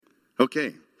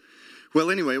Okay.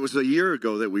 Well, anyway, it was a year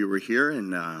ago that we were here,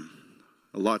 and a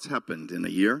lot's happened in a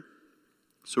year.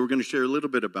 So we're going to share a little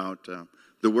bit about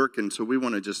the work, and so we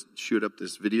want to just shoot up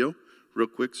this video real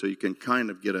quick so you can kind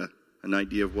of get an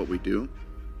idea of what we do.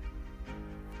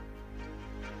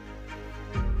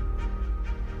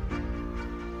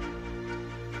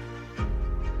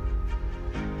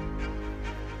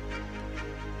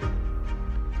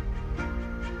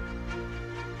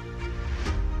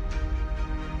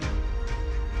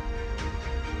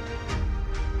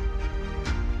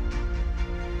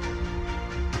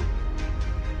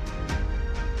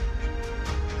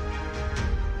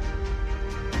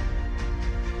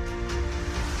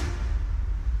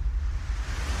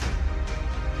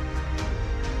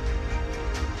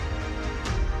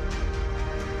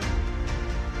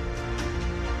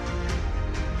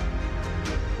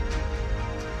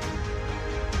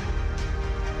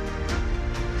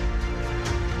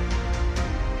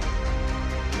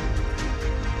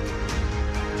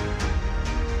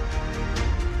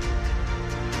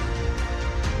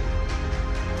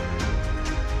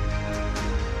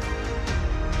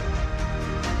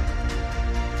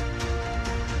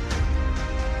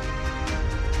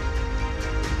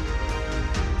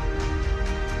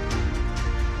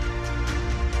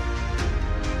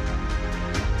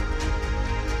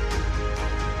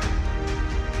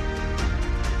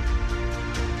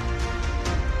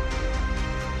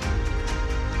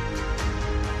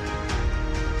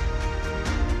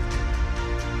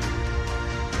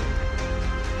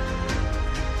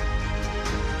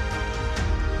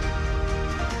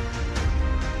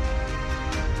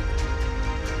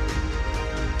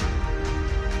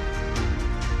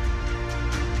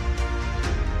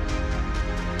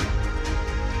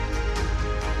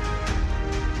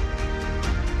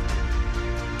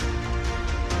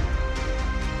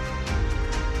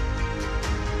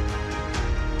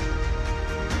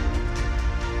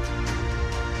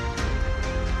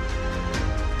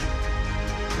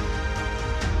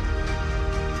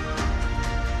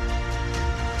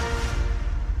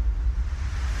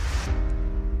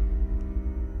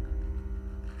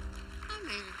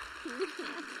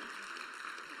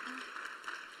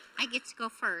 I get to go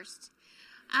first.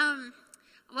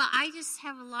 Well, I just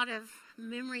have a lot of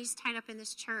memories tied up in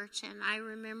this church, and I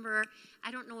remember,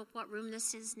 I don't know what room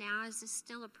this is now. Is this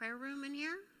still a prayer room in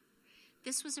here?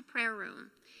 This was a prayer room,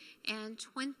 and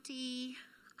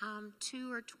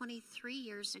 22 or 23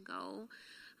 years ago,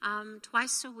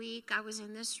 twice a week, I was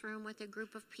in this room with a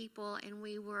group of people, and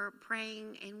we were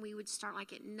praying, and we would start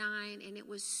like at 9, and it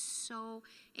was so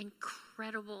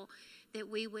incredible that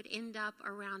we would end up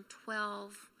around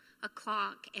 12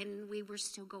 o'clock, and we were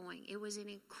still going. It was an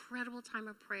incredible time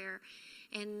of prayer,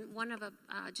 and one of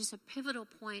just a pivotal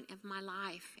point of my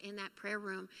life in that prayer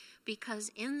room,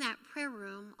 because in that prayer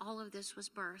room, all of this was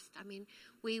birthed. I mean,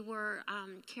 we were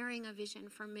carrying a vision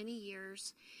for many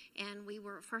years, and we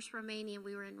were first Romanian.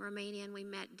 We were in Romania, and we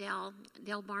met Dale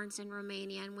Barnes in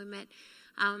Romania, and we met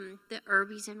the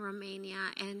Irbies in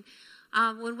Romania, and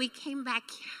when we came back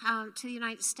to the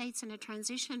United States in a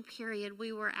transition period,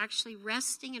 we were actually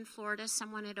resting in Florida.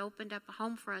 Someone had opened up a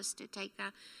home for us to take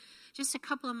just a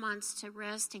couple of months to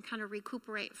rest and kind of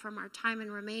recuperate from our time in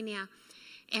Romania.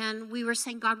 And we were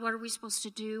saying, God, what are we supposed to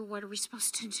do? What are we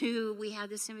supposed to do? We had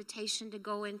this invitation to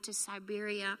go into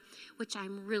Siberia, which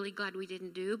I'm really glad we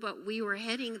didn't do, but we were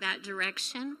heading that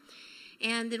direction.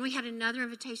 And then we had another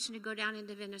invitation to go down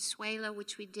into Venezuela,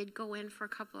 which we did go in for a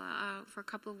couple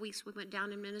of weeks. We went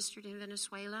down and ministered in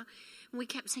Venezuela. And we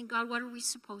kept saying, God, what are we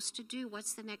supposed to do?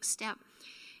 What's the next step?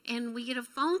 And we get a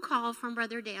phone call from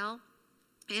Brother Dale.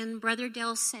 And Brother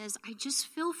Dale says, I just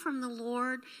feel from the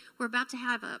Lord, we're about to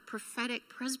have a prophetic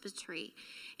presbytery.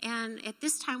 And at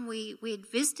this time, we had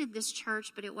visited this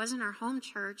church, but it wasn't our home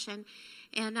church. And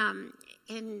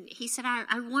he said,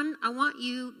 I want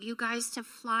you guys to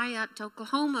fly up to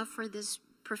Oklahoma for this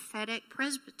prophetic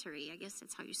presbytery. I guess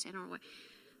that's how you say it. Or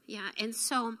yeah. And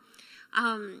so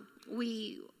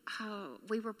we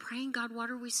were praying, God, what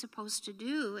are we supposed to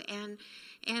do? And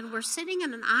we're sitting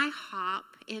in an IHOP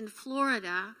in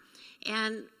Florida,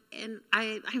 and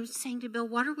I'm saying to Bill,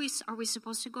 are we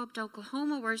supposed to go up to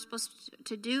Oklahoma? What are we supposed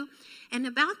to do? And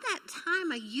about that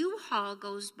time, a U-Haul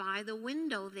goes by the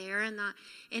window there, and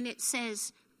it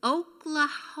says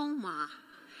Oklahoma.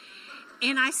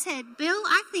 And I said, Bill,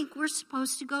 I think we're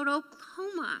supposed to go to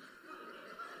Oklahoma.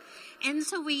 And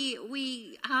so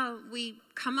we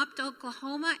come up to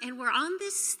Oklahoma, and we're on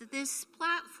this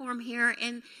platform here,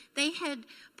 and they had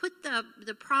put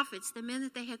the prophets, the men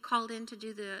that they had called in to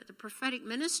do the prophetic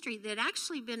ministry, that had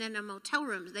actually been in a motel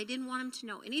room. They didn't want them to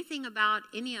know anything about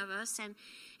any of us, and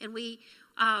we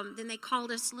then they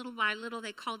called us little by little.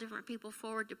 They called different people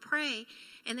forward to pray,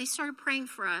 and they started praying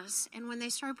for us. And when they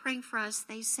started praying for us,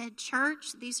 they said,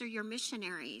 "Church, these are your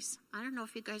missionaries." I don't know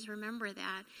if you guys remember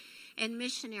that. And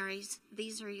missionaries,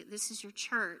 this is your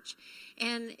church.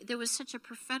 And there was such a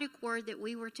prophetic word that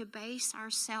we were to base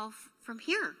ourselves from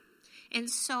here. And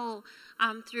so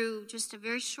through just a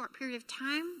very short period of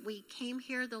time, we came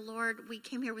here. We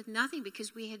came here with nothing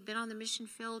because we had been on the mission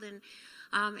field in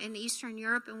Eastern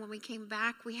Europe. And when we came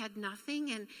back, we had nothing.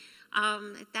 And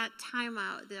at that time,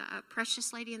 the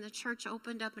precious lady in the church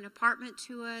opened up an apartment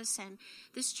to us. And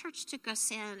this church took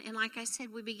us in. And like I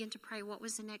said, we began to pray, what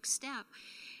was the next step?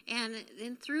 And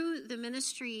then through the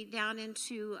ministry down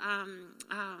into,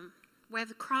 we have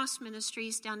the Cross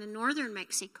Ministries down in northern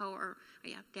Mexico,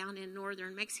 down in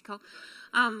northern Mexico.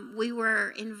 We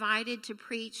were invited to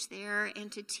preach there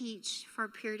and to teach for a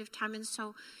period of time. And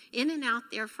so in and out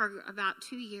there for about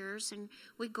 2 years. And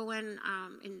we go in,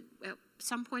 at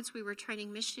some points we were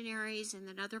training missionaries, and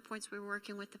then other points we were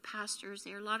working with the pastors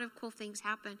there. A lot of cool things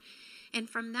happened. And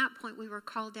from that point, we were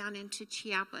called down into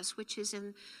Chiapas, which is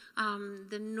in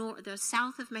the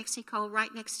south of Mexico,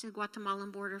 right next to the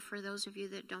Guatemalan border, for those of you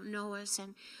that don't know us.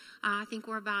 And I think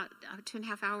we're about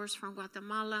 2.5 hours from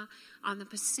Guatemala on the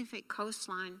Pacific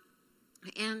coastline.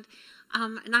 And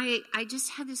I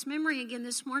just had this memory again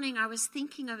this morning. I was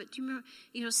thinking of it. Do you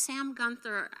remember? Sam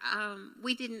Gunther.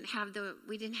 We didn't have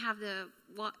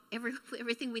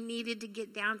everything we needed to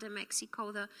get down to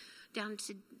Mexico, down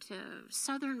to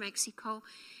southern Mexico,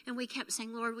 and we kept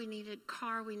saying, "Lord, we need a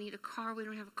car. We need a car. We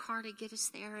don't have a car to get us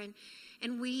there."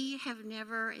 And we have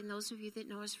never, and those of you that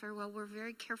know us very well, we're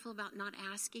very careful about not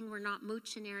asking. We're not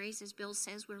missionaries, as Bill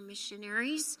says. We're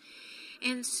missionaries.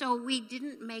 And so we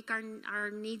didn't make our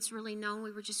needs really known.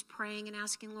 We were just praying and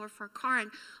asking Lord for a car.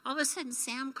 And all of a sudden,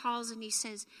 Sam calls and he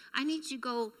says, "I need you to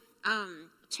go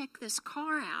check this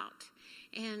car out."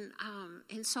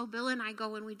 And so Bill and I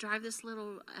go and we drive this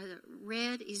little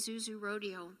red Isuzu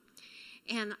Rodeo.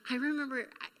 And I remember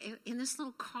in this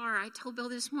little car, I told Bill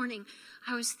this morning,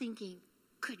 I was thinking,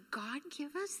 could God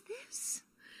give us this?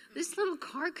 This little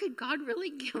car? Could God really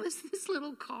give us this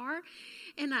little car?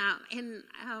 And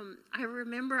I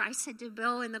remember I said to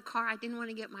Bill in the car, I didn't want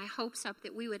to get my hopes up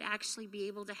that we would actually be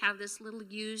able to have this little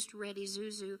used red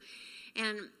Isuzu.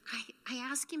 And I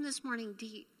asked him this morning,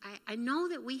 I know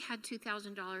that we had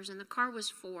 $2,000 and the car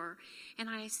was $4,000. And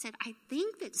I said, I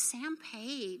think that Sam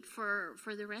paid for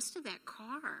the rest of that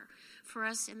car for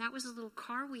us. And that was a little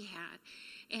car we had.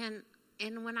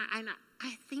 And when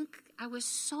I think I was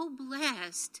so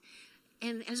blessed.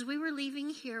 And as we were leaving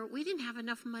here, we didn't have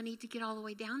enough money to get all the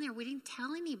way down there. We didn't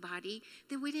tell anybody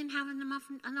that we didn't have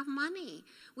enough money.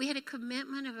 We had a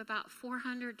commitment of about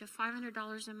 $400 to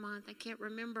 $500 a month. I can't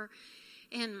remember.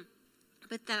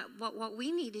 But what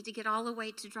we needed to get all the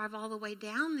way to drive all the way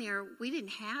down there, we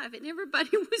didn't have, and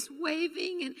everybody was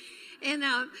waving and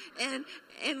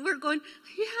we're going,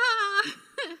 yeah.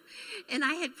 And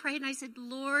I had prayed and I said,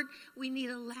 Lord, we need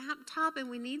a laptop and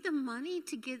we need the money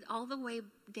to get all the way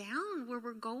down where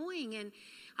we're going. And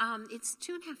it's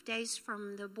 2.5 days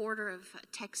from the border of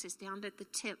Texas down at the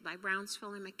tip by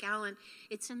Brownsville and McAllen.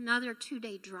 It's another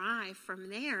 2-day drive from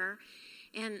there.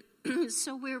 And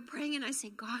so we were praying, and I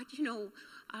said, God,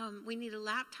 we need a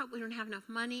laptop. We don't have enough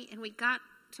money. And we got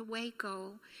to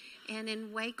Waco, and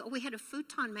in Waco, we had a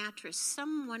futon mattress.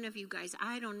 One of you guys,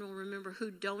 I don't know, remember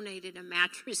who donated a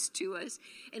mattress to us.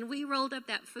 And we rolled up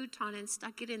that futon and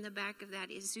stuck it in the back of that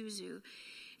Isuzu.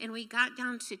 And we got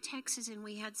down to Texas, and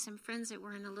we had some friends that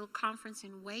were in a little conference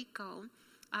in Waco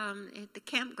at the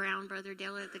campground, Brother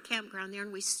Dale, at the campground there.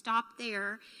 And we stopped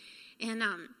there, and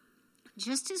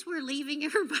just as we're leaving,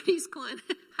 everybody's going,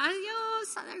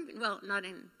 adios. Well, not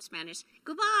in Spanish.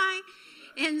 Goodbye.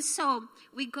 And so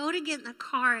we go to get in the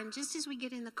car, and just as we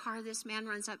get in the car, this man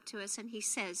runs up to us, and he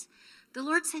says, the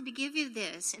Lord said to give you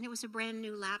this, and it was a brand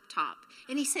new laptop.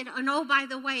 And he said, oh, by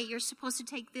the way, you're supposed to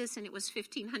take this, and it was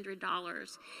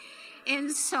 $1,500.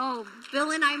 And so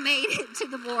Bill and I made it to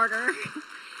the border.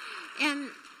 And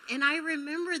I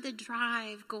remember the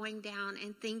drive going down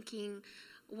and thinking,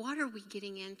 what are we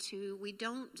getting into?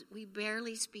 We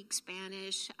barely speak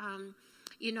Spanish.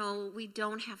 We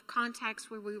don't have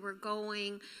contacts where we were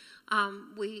going.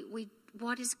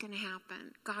 What is going to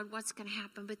happen? God, what's going to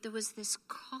happen? But there was this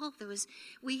call.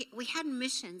 We had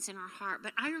missions in our heart.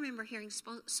 But I remember hearing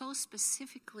so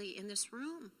specifically in this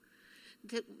room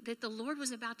that the Lord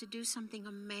was about to do something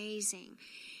amazing.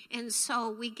 And so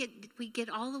we get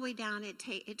all the way down.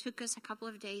 It took us a couple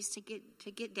of days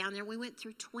to get down there. We went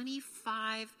through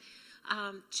 25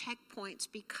 checkpoints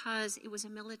because it was a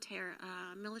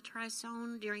militarized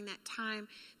zone during that time.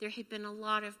 There had been a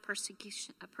lot of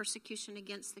persecution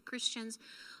against the Christians,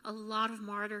 a lot of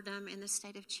martyrdom in the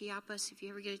state of Chiapas. If you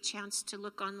ever get a chance to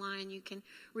look online, you can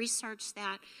research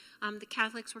that. The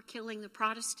Catholics were killing the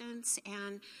Protestants,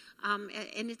 and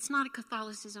it's not a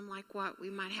Catholicism like what we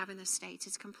might have in the States.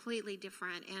 It's completely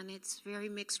different, and it's very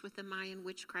mixed with the Mayan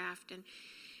witchcraft.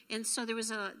 And so there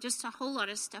was just a whole lot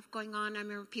of stuff going on. I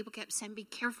remember people kept saying, "Be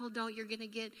careful, you're going to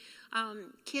get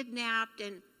kidnapped."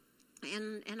 And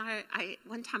I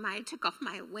one time I took off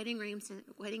my wedding rings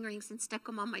and stuck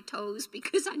them on my toes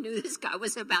because I knew this guy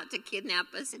was about to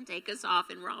kidnap us and take us off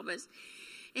and rob us.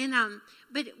 And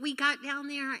but we got down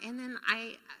there, and then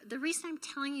the reason I'm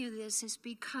telling you this is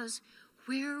because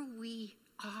where we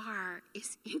are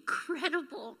is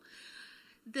incredible.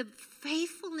 The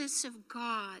faithfulness of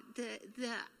God,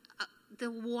 the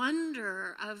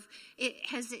wonder of it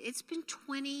it's been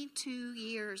 22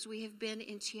 years. We have been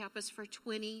in Chiapas for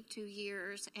 22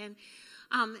 years, and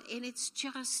it's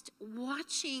just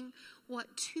watching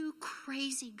what two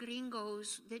crazy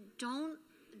gringos that don't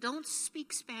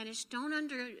speak Spanish, don't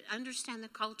understand the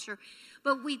culture,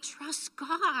 but we trust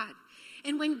God.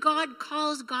 And when God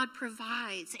calls, God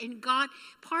provides. And God,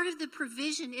 part of the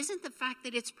provision isn't the fact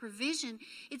that it's provision.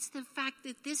 It's the fact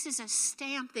that this is a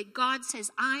stamp that God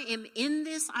says, I am in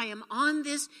this, I am on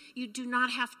this. You do not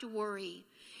have to worry.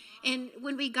 And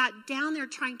when we got down there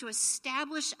trying to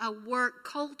establish a work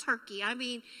cold turkey, I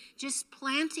mean, just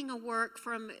planting a work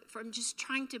from just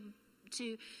trying to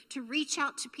reach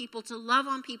out to people, to love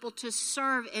on people, to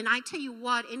serve. And I tell you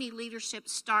what, any leadership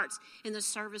starts in the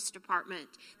service department.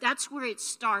 That's where it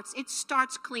starts. It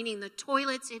starts cleaning the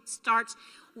toilets. It starts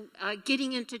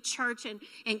getting into church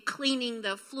and cleaning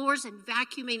the floors and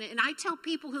vacuuming. And I tell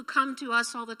people who come to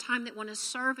us all the time that want to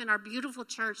serve in our beautiful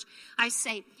church, I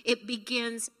say it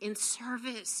begins in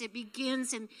service. It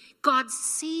begins in God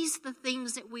sees the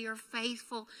things that we are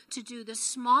faithful to do, the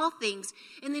small things,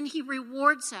 and then He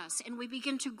rewards us, and we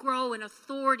begin to grow in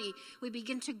authority. We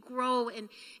begin to grow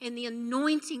in the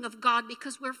anointing of God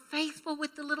because we're faithful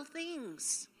with the little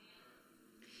things.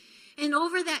 And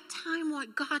over that time,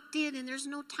 what God did, and there's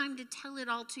no time to tell it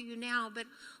all to you now, but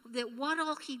that what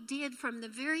all He did from the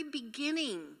very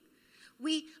beginning.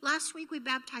 Last week we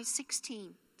baptized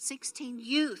 16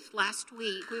 youth last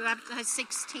week. We baptized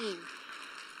 16.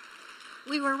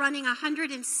 We were running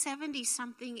 170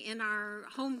 something in our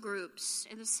home groups,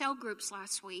 in the cell groups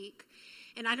last week.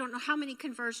 And I don't know how many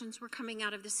conversions were coming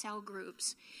out of the cell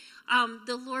groups.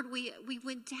 The Lord, we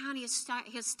went down, He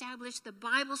established the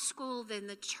Bible school, then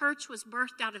the church was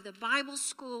birthed out of the Bible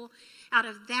school. Out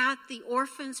of that, the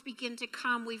orphans begin to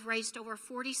come. We've raised over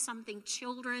 40-something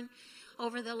children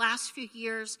over the last few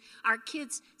years. Our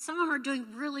kids, some of them are doing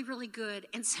really, really good,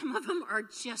 and some of them are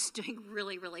just doing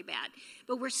really, really bad.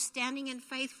 But we're standing in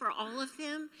faith for all of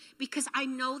them because I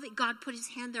know that God put His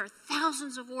hand. There are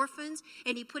thousands of orphans,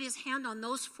 and He put His hand on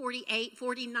those 48,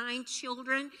 49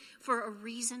 children for a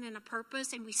reason and a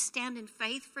purpose, and we stand in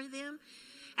faith for them.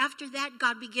 After that,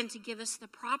 God began to give us the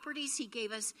properties. He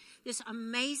gave us this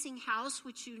amazing house,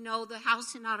 which you know, the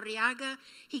house in Arriaga.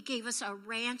 He gave us a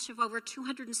ranch of over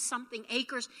 200 and something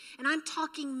acres. And I'm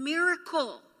talking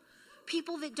miracle.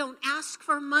 People that don't ask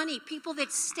for money, people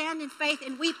that stand in faith.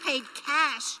 And we paid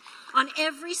cash on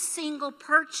every single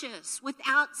purchase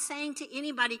without saying to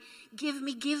anybody, give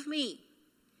me.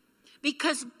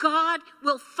 Because God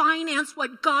will finance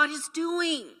what God is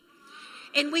doing.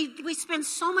 And we spend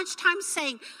so much time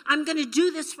saying, I'm going to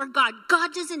do this for God.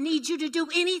 God doesn't need you to do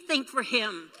anything for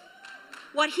Him.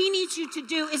 What He needs you to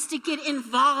do is to get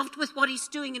involved with what He's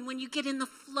doing. And when you get in the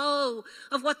flow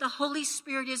of what the Holy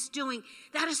Spirit is doing,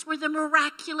 that is where the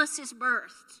miraculous is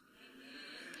birthed.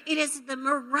 It is the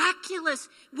miraculous.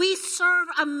 We serve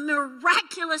a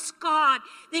miraculous God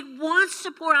that wants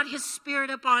to pour out His Spirit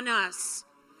upon us.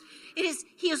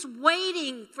 He is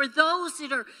waiting for those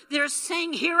that are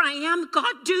saying, here I am,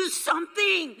 God, do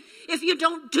something. If you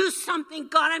don't do something,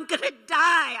 God, I'm going to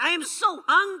die. I am so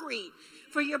hungry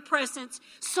for your presence,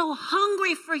 so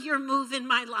hungry for your move in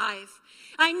my life.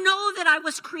 I know that I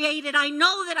was created. I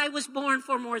know that I was born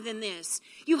for more than this.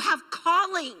 You have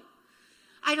calling.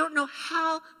 I don't know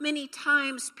how many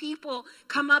times people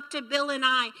come up to Bill and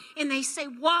I, and they say,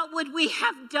 what would we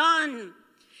have done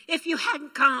if you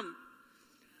hadn't come?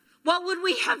 What would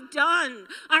we have done?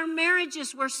 Our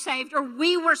marriages were saved, or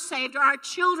we were saved, or our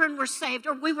children were saved,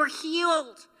 or we were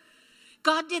healed.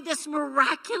 God did this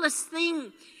miraculous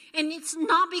thing. And it's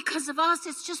not because of us.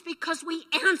 It's just because we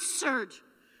answered.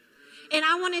 And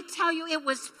I want to tell you, it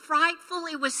was frightful.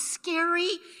 It was scary.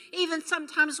 Even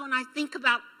sometimes when I think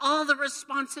about all the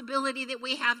responsibility that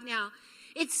we have now,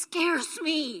 it scares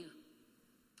me.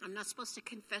 I'm not supposed to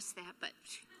confess that, but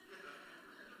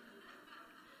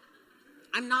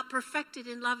I'm not perfected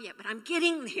in love yet, but I'm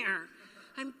getting there.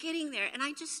 I'm getting there. And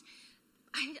I just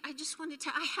wanted to,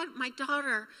 I had my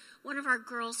daughter, one of our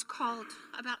girls called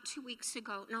about 2 weeks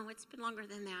ago. No, it's been longer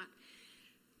than that.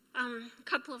 A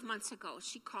couple of months ago,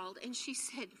 she called and she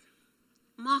said,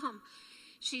 Mom,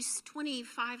 she's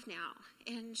 25 now,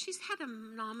 and she's had a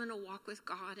phenomenal walk with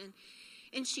God,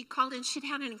 and she called and she'd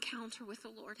had an encounter with the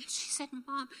Lord, and she said,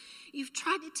 Mom, you've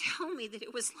tried to tell me that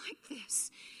it was like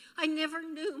this. I never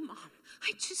knew, Mom.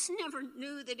 I just never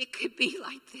knew that it could be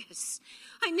like this.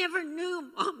 I never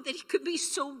knew, Mom, that he could be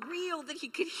so real, that he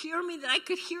could hear me, that I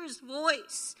could hear his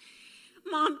voice.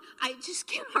 Mom, I just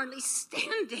can hardly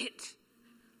stand it.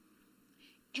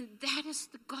 And that is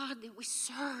the God that we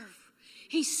serve.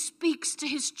 He speaks to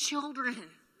his children.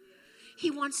 He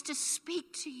wants to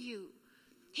speak to you.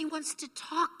 He wants to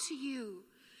talk to you.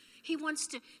 He wants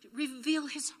to reveal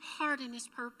his heart and his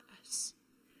purpose.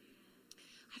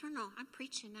 I don't know. I'm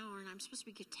preaching now, and I'm supposed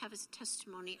to have his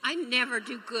testimony. I never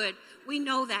do good. We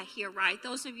know that here, right?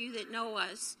 Those of you that know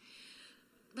us.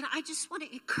 But I just want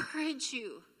to encourage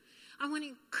you. I want to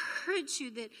encourage you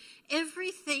that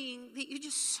everything that you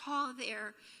just saw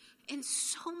there and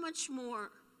so much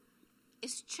more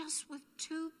is just with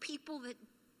two people that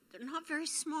they're not very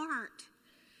smart.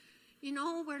 You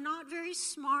know, we're not very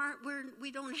smart.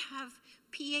 We don't have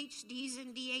PhDs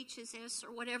and DHSS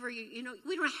or whatever. You know,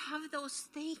 we don't have those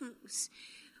things.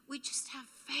 We just have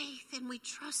faith and we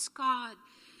trust God.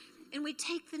 And we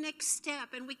take the next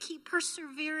step and we keep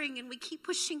persevering and we keep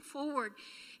pushing forward.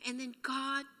 And then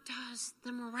God does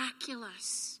the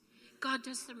miraculous. God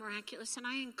does the miraculous. And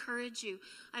I encourage you,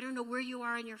 I don't know where you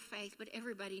are in your faith, but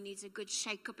everybody needs a good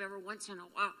shake-up every once in a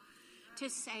while to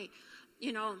say,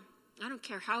 you know, I don't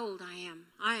care how old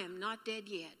I am not dead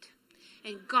yet.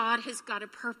 And God has got a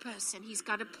purpose and he's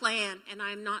got a plan, and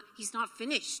he's not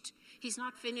finished. He's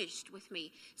not finished with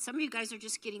me. Some of you guys are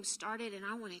just getting started, and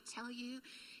I want to tell you,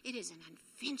 it is an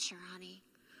adventure, honey,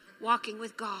 walking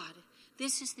with God.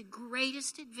 This is the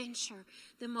greatest adventure,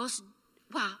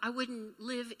 I wouldn't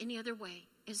live any other way.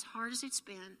 As hard as it's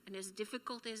been and as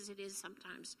difficult as it is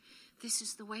sometimes, this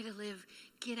is the way to live.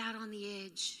 Get out on the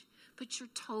edge. Put your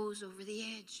toes over the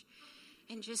edge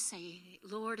and just say,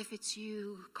 Lord, if it's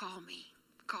you, call me.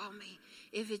 Call me.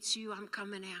 If it's you, I'm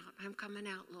coming out. I'm coming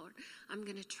out, Lord. I'm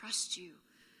going to trust you.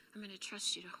 I'm going to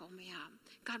trust you to hold me up.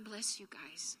 God bless you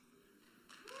guys.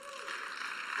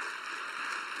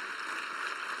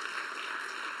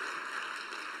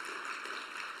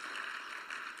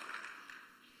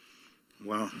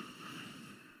 Wow.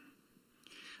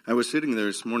 I was sitting there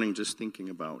this morning just thinking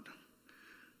about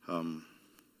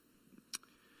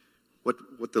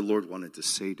what the Lord wanted to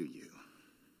say to you.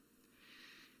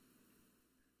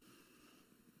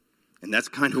 And that's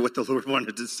kind of what the Lord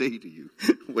wanted to say to you,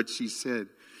 what she said.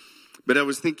 But I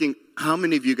was thinking, how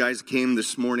many of you guys came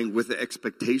this morning with the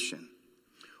expectation?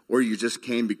 Or you just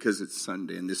came because it's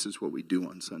Sunday and this is what we do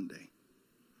on Sunday?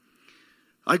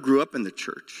 I grew up in the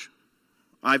church.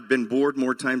 I've been bored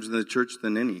more times in the church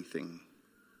than anything.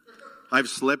 I've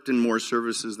slept in more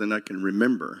services than I can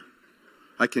remember.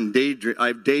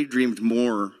 I've daydreamed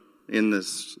more in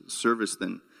this service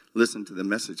than listen to the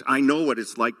message. I know what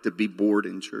it's like to be bored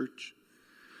in church.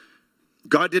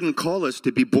 God didn't call us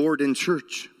to be bored in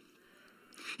church.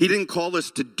 He didn't call us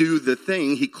to do the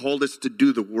thing. He called us to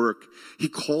do the work. He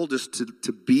called us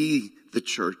to be the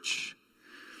church.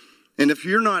 And if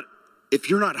you're not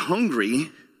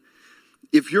hungry,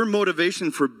 if your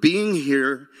motivation for being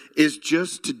here is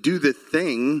just to do the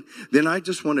thing, then I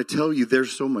just want to tell you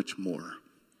there's so much more.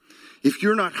 If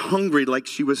you're not hungry, like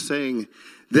she was saying,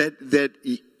 that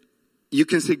you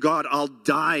can say, God, I'll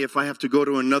die if I have to go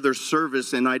to another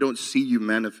service and I don't see you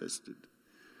manifested.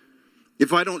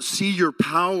 If I don't see your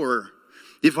power,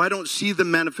 if I don't see the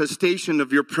manifestation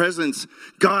of your presence,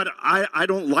 God, I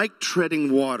don't like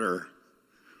treading water.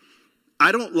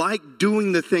 I don't like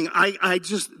doing the thing.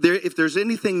 If there's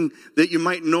anything that you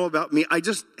might know about me, I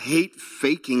just hate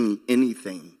faking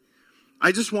anything.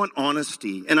 I just want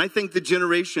honesty. And I think the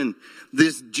generation,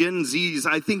 this Gen Zs,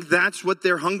 I think that's what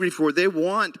they're hungry for. They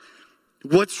want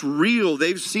what's real.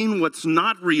 They've seen what's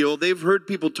not real. They've heard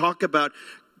people talk about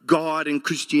God and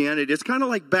Christianity. It's kind of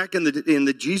like back in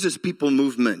the Jesus People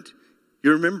movement.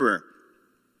 You remember?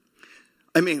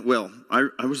 I mean, well,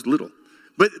 I was little.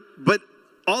 But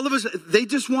all of us, they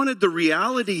just wanted the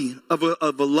reality of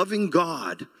a loving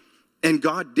God And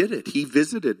God did it. He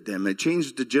visited them. It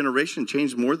changed the generation,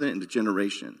 changed more than the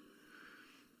generation.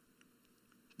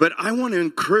 But I want to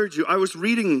encourage you. I was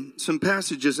reading some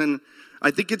passages, and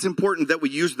I think it's important that we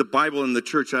use the Bible in the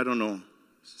church. I don't know.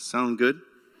 Sound good?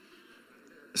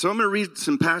 So I'm going to read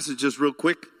some passages real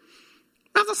quick.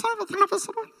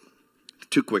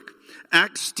 Too quick.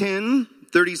 Acts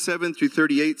 10:37 through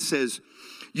 38 says,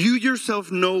 "You yourself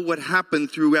know what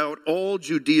happened throughout all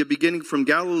Judea, beginning from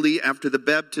Galilee after the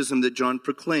baptism that John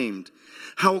proclaimed,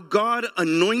 how God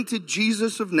anointed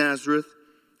Jesus of Nazareth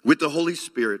with the Holy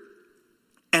Spirit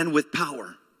and with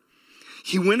power.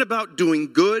 He went about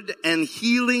doing good and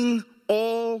healing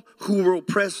all who were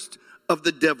oppressed of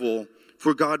the devil,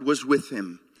 for God was with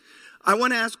him." I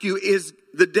want to ask you, is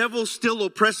the devil still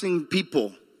oppressing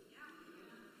people?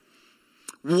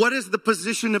 What is the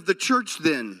position of the church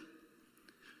then?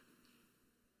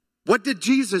 What did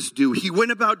Jesus do? He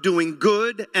went about doing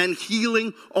good and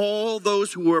healing all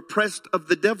those who were oppressed of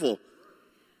the devil.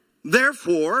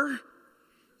 Therefore,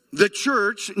 the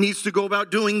church needs to go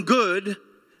about doing good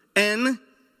and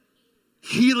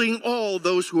healing all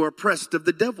those who are oppressed of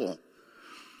the devil.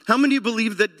 How many of you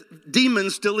believe that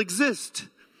demons still exist?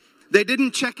 They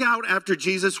didn't check out after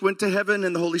Jesus went to heaven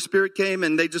and the Holy Spirit came,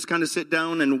 and they just kind of sit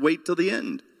down and wait till the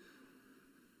end.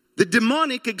 The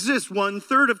demonic exists.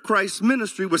 1/3 of Christ's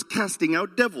ministry was casting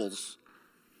out devils.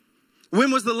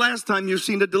 When was the last time you've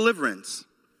seen a deliverance?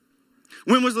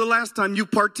 When was the last time you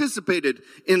participated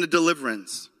in a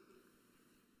deliverance?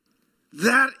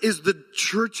 That is the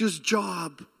church's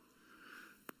job.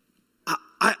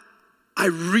 I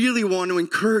really want to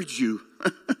encourage you.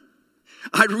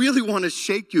 I really want to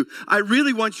shake you. I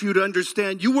really want you to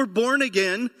understand you were born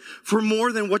again for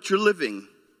more than what you're living.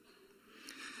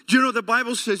 Do you know the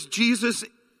Bible says Jesus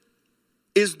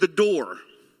is the door?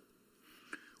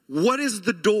 What is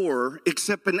the door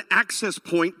except an access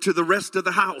point to the rest of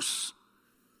the house?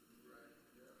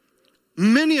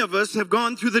 Many of us have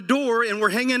gone through the door and we're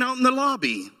hanging out in the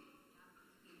lobby.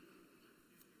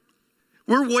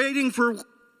 We're waiting for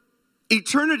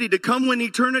eternity to come when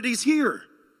eternity's here.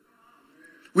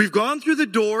 We've gone through the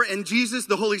door and Jesus,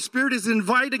 the Holy Spirit, is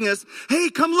inviting us. Hey,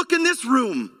 come look in this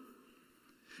room.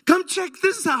 Come check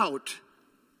this out.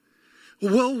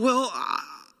 Well,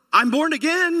 I'm born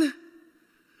again.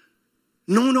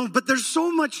 No, but there's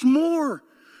so much more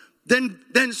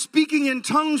than speaking in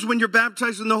tongues when you're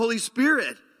baptized in the Holy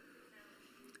Spirit.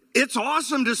 It's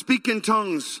awesome to speak in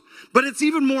tongues, but it's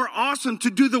even more awesome to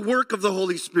do the work of the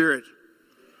Holy Spirit.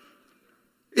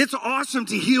 It's awesome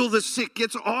to heal the sick.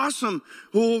 It's awesome.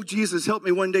 Oh, Jesus, help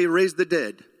me one day raise the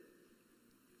dead.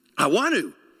 I want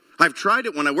to. I've tried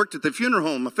it when I worked at the funeral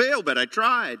home. I failed, but I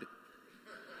tried.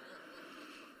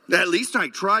 At least I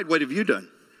tried. What have you done?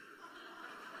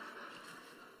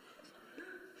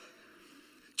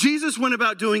 Jesus went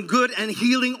about doing good and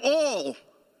healing all.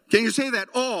 Can you say that?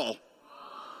 All.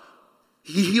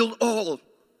 He healed all.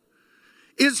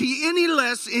 Is he any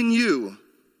less in you?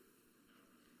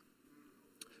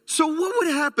 So what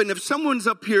would happen if someone's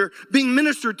up here being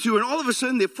ministered to and all of a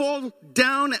sudden they fall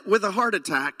down with a heart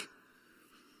attack?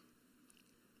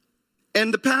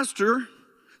 And the pastor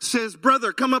says,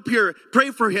 brother, come up here,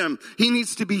 pray for him. He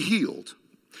needs to be healed.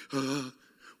 I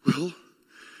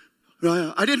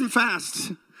didn't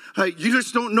fast. You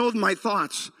just don't know my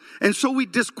thoughts. And so we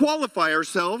disqualify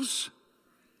ourselves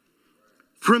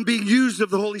from being used of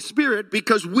the Holy Spirit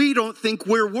because we don't think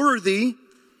we're worthy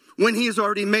when he has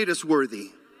already made us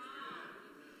worthy.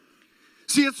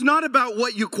 See, it's not about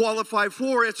what you qualify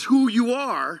for. It's who you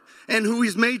are and who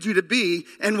he's made you to be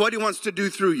and what he wants to do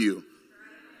through you.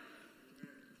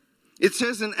 It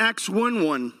says in Acts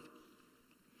 1:1,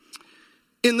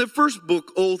 in the first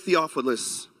book, O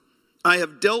Theophilus, I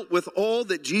have dealt with all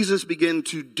that Jesus began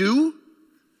to do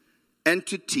and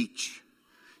to teach.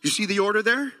 You see the order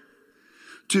there?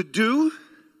 To do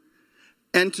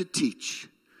and to teach.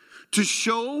 To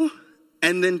show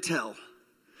and then tell.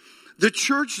 The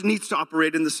church needs to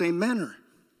operate in the same manner.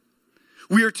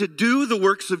 We are to do the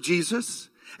works of Jesus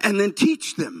and then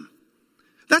teach them.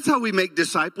 That's how we make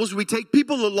disciples. We take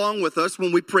people along with us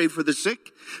when we pray for the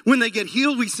sick. When they get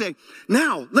healed, we say,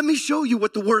 now, let me show you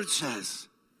what the word says.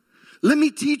 Let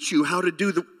me teach you how to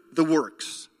do the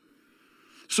works.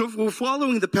 So if we're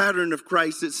following the pattern of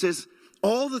Christ, it says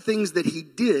all the things that he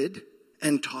did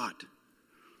and taught.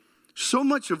 So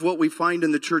much of what we find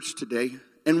in the church today,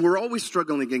 and we're always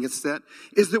struggling against that,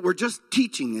 is that we're just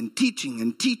teaching and teaching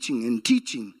and teaching and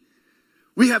teaching.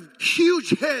 We have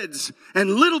huge heads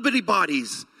and little bitty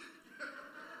bodies.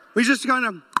 We just kind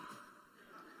of,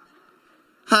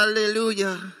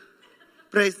 hallelujah,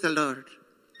 praise the Lord.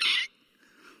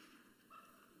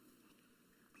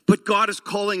 But God is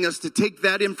calling us to take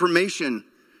that information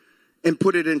and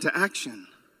put it into action.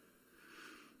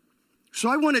 So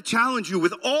I want to challenge you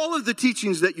with all of the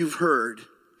teachings that you've heard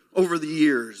over the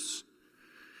years,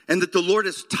 and that the Lord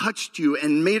has touched you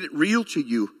and made it real to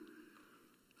you.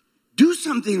 Do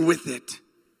something with it.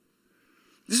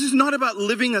 This is not about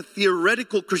living a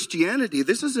theoretical Christianity.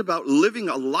 This is about living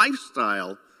a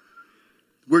lifestyle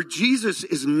where Jesus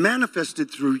is manifested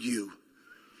through you.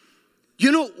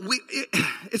 You know,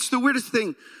 it's the weirdest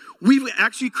thing. We've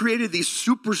actually created these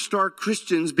superstar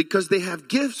Christians because they have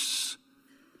gifts.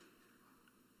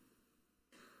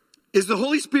 Is the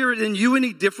Holy Spirit in you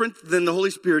any different than the Holy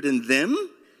Spirit in them?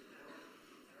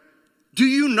 Do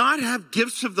you not have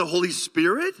gifts of the Holy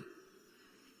Spirit?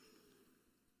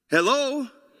 Hello?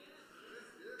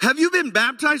 Have you been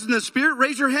baptized in the Spirit?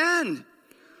 Raise your hand.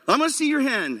 I'm going to see your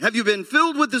hand. Have you been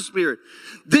filled with the Spirit?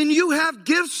 Then you have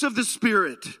gifts of the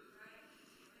Spirit.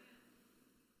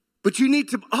 But you need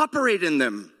to operate in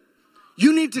them.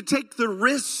 You need to take the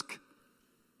risk.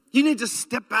 You need to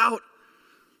step out.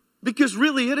 Because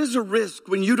really, it is a risk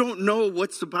when you don't know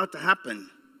what's about to happen.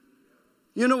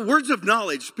 You know, words of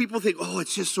knowledge, people think, oh,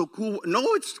 it's just so cool. No,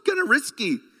 it's kind of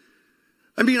risky.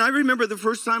 I mean, I remember the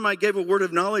first time I gave a word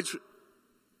of knowledge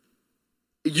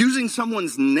using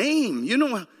someone's name, you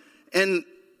know, and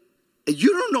you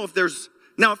don't know if there's,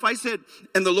 now if I said,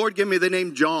 and the Lord gave me the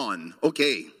name John,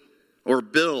 okay, or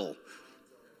Bill.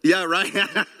 Yeah, right.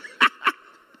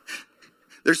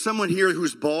 There's someone here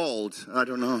who's bald. I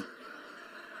don't know.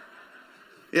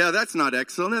 Yeah, that's not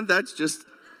excellent. That's just...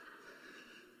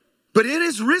 But it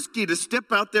is risky to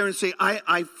step out there and say,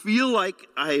 I feel like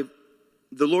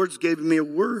the Lord's given me a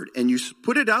word. And you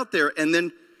put it out there and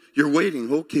then you're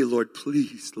waiting. Okay, Lord,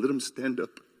 please let him stand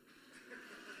up.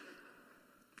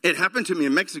 It happened to me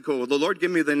in Mexico. The Lord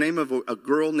gave me the name of a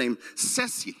girl named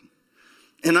Ceci.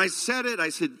 And I said it. I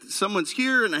said, someone's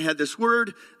here. And I had this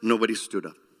word. Nobody stood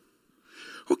up.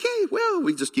 Okay, well,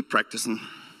 we just keep practicing.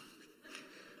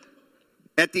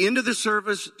 At the end of the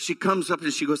service, she comes up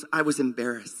and she goes, I was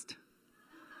embarrassed.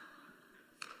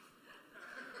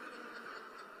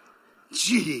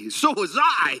 Gee, so was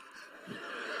I.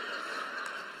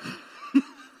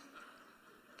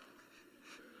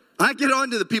 I get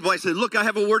on to the people. I said, look, I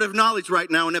have a word of knowledge right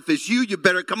now. And if it's you, you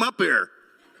better come up here.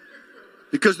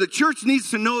 Because the church needs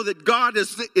to know that God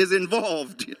is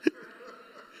involved.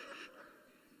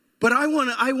 But I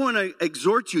want to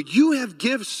exhort you. You have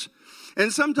gifts.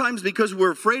 And sometimes because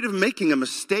we're afraid of making a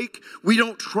mistake, we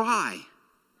don't try.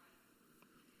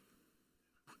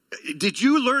 Did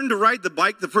you learn to ride the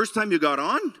bike the first time you got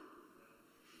on?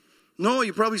 No,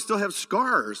 you probably still have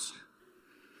scars.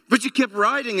 But you kept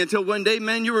riding until one day,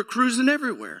 man, you were cruising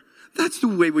everywhere. That's the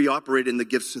way we operate in the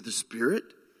gifts of the Spirit.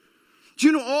 Do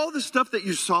you know all the stuff that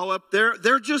you saw up there?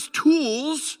 They're just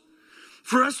tools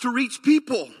for us to reach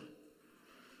people.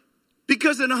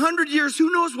 Because in 100 years, who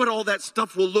knows what all that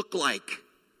stuff will look like?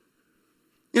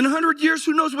 In 100 years,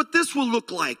 who knows what this will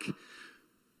look like?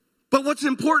 But what's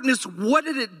important is, what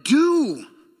did it do?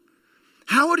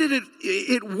 How did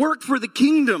it work for the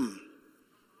kingdom?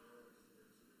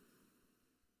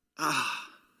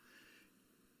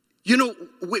 You know,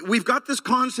 we've got this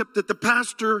concept that the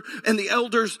pastor and the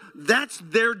elders, that's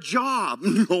their job.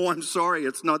 No, I'm sorry,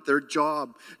 it's not their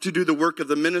job to do the work of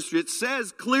the ministry. It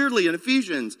says clearly in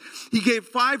Ephesians, he gave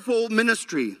fivefold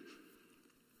ministry.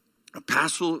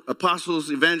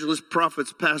 Apostles, evangelists,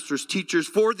 prophets, pastors, teachers,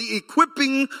 for the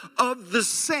equipping of the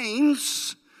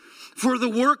saints, for the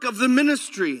work of the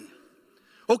ministry.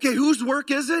 Okay, whose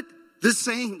work is it? The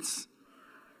saints.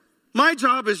 My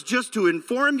job is just to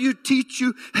inform you, teach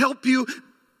you, help you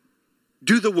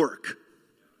do the work.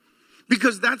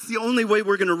 Because that's the only way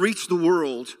we're going to reach the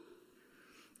world,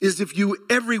 is if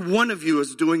every one of you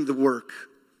is doing the work.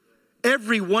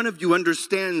 Every one of you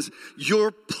understands your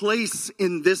place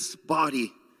in this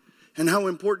body and how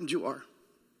important you are.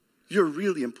 You're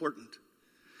really important.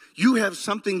 You have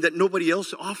something that nobody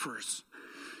else offers.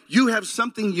 You have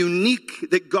something unique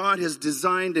that God has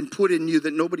designed and put in you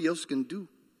that nobody else can do.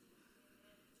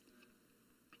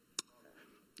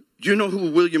 Do you know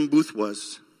who William Booth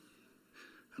was?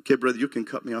 Okay, brother, you can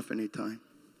cut me off anytime.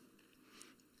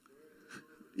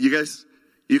 You guys,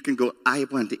 you can go, I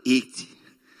want to eat.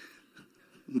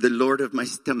 The Lord of my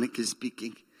stomach is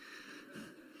speaking.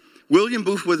 William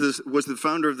Booth was the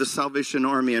founder of the Salvation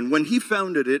Army. And when he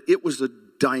founded it, it was a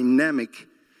dynamic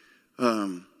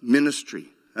ministry.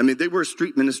 I mean, they were a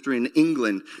street ministry in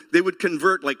England. They would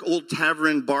convert like old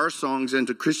tavern bar songs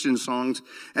into Christian songs.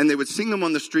 And they would sing them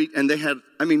on the street. And they had,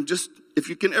 I mean, just, if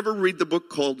you can ever read the book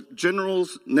called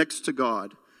Generals Next to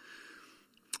God.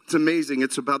 It's amazing.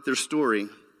 It's about their story.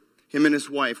 him and his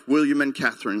wife, William and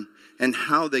Catherine, and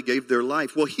how they gave their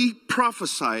life. Well, he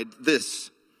prophesied this.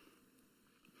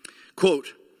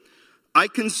 Quote, I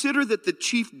consider that the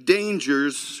chief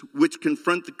dangers which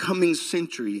confront the coming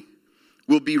century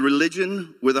will be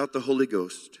religion without the Holy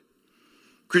Ghost,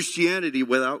 Christianity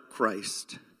without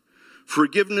Christ,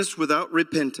 forgiveness without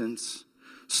repentance,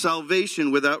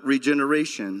 salvation without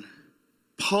regeneration,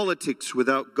 politics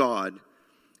without God,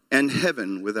 and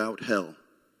heaven without hell.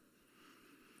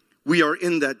 We are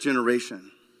in that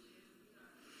generation.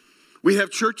 We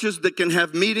have churches that can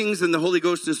have meetings and the Holy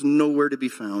Ghost is nowhere to be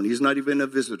found. He's not even a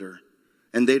visitor,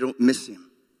 and they don't miss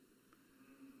him.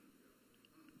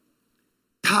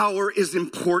 Power is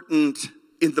important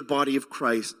in the body of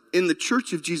Christ, in the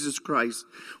church of Jesus Christ.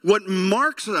 What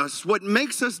marks us, what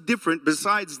makes us different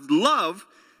besides love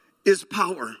is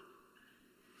power.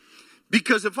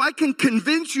 Because if I can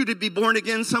convince you to be born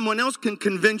again, someone else can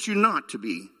convince you not to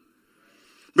be.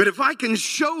 But if I can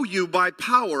show you by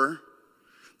power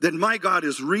that my God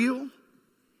is real,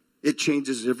 it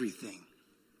changes everything.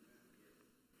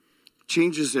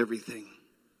 Changes everything.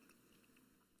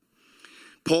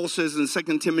 Paul says in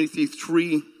 2 Timothy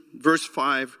 3, verse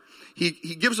 5, he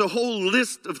gives a whole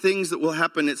list of things that will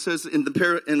happen. It says in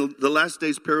the last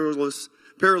days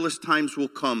perilous times will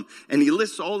come. And he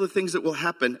lists all the things that will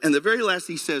happen. And the very last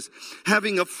he says,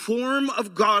 having a form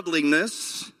of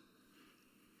godliness,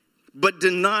 but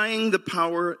denying the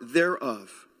power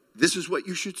thereof. This is what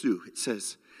you should do. It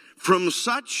says, from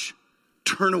such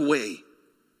turn away.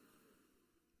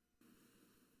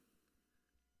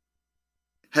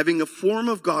 Having a form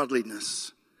of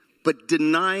godliness, but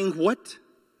denying what?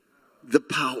 The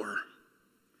power.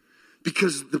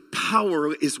 Because the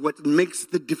power is what makes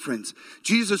the difference.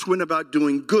 Jesus went about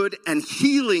doing good and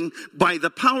healing by the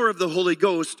power of the Holy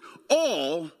Ghost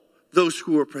all those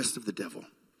who are oppressed of the devil.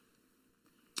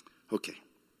 Okay.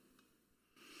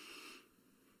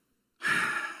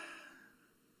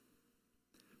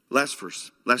 Last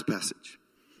verse, last passage.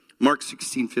 Mark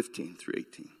 16:15 through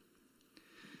 18.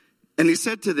 And he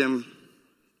said to them,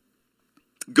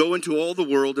 go into all the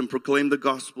world and proclaim the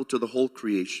gospel to the whole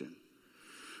creation.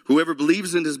 Whoever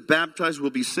believes and is baptized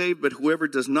will be saved, but whoever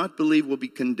does not believe will be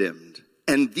condemned.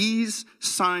 And these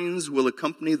signs will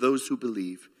accompany those who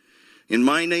believe. In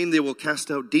my name they will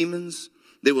cast out demons.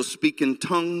 They will speak in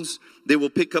tongues. They will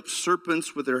pick up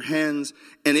serpents with their hands.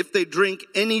 And if they drink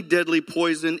any deadly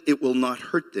poison, it will not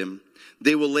hurt them.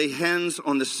 They will lay hands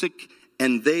on the sick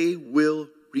and they will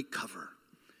recover.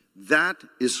 That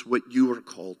is what you are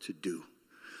called to do.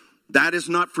 That is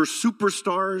not for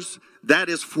superstars. That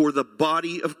is for the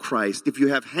body of Christ. If you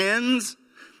have hands,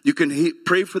 you can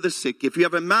pray for the sick. If you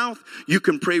have a mouth, you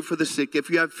can pray for the sick. If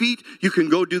you have feet, you can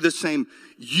go do the same.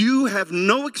 You have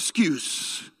no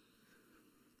excuse.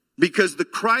 Because the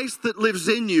Christ that lives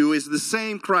in you is the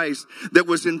same Christ that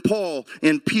was in Paul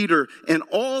and Peter and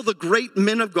all the great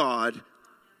men of God.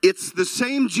 It's the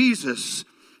same Jesus.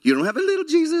 You don't have a little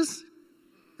Jesus.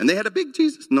 And they had a big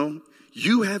Jesus. No,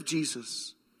 you have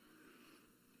Jesus.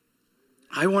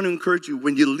 I want to encourage you,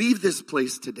 when you leave this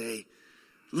place today,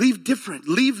 leave different.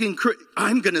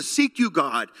 I'm going to seek you,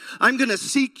 God. I'm going to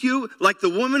seek you like the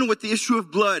woman with the issue of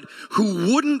blood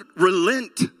who wouldn't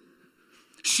relent.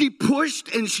 She pushed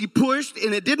and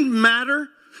it didn't matter.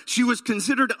 She was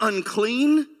considered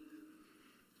unclean.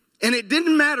 And it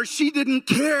didn't matter. She didn't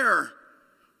care.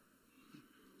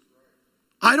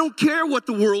 I don't care what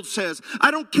the world says.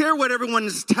 I don't care what everyone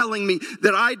is telling me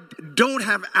that I don't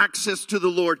have access to the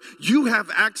Lord. You have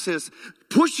access.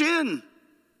 Push in.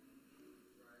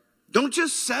 Don't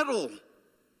just settle.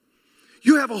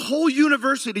 You have a whole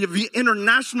university of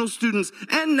international students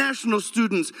and national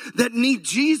students that need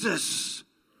Jesus.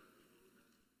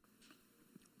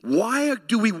 Why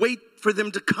do we wait for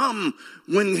them to come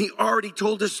when he already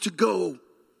told us to go?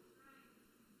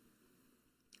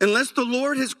 Unless the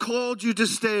Lord has called you to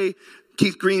stay,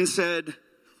 Keith Green said,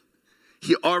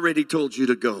 he already told you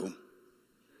to go.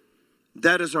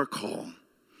 That is our call.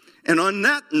 And on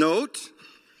that note,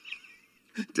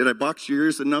 did I box your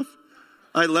ears enough?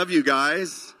 I love you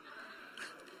guys.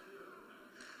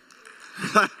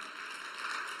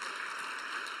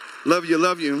 Love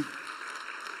you.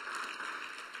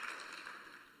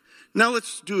 Now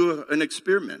let's do an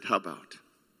experiment. How about?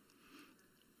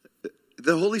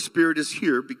 The Holy Spirit is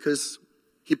here because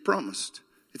he promised.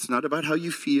 It's not about how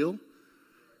you feel.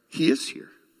 He is here.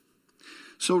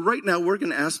 So right now we're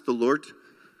going to ask the Lord,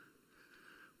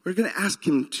 we're going to ask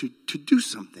him to do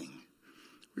something.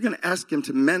 We're going to ask him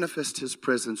to manifest his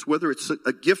presence, whether it's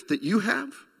a gift that you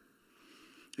have,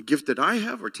 a gift that I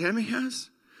have or Tammy has.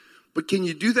 But can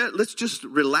you do that? Let's just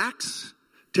relax,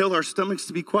 tell our stomachs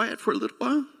to be quiet for a little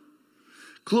while.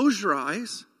 Close your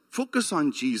eyes, focus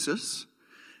on Jesus,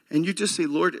 and you just say,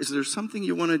 Lord, is there something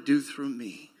you want to do through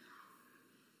me?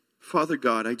 Father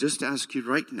God, I just ask you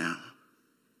right now,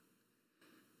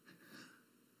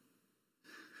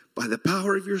 by the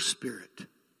power of your Spirit,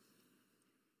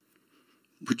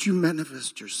 would you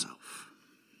manifest yourself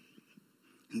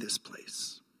in this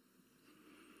place?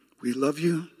 We love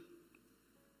you.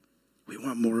 We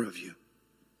want more of you.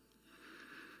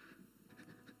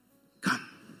 Come.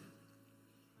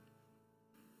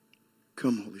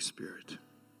 Come, Holy Spirit.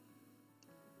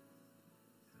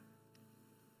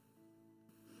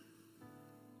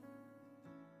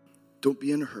 Don't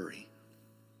be in a hurry.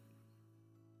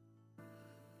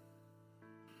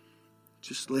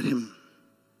 Just let him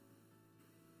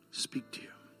speak to you.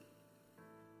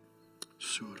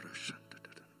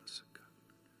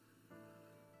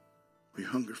 We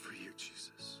hunger for you,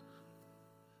 Jesus.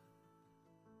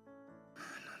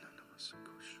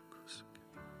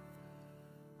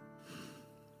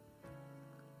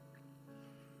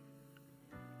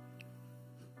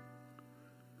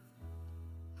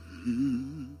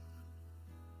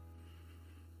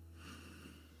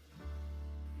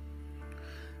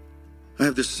 I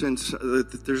have this sense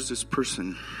that there's this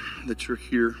person that you're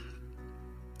here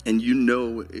and you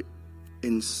know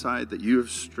inside that you have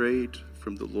strayed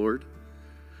from the Lord.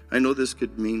 I know this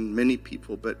could mean many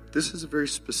people, but this is a very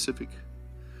specific.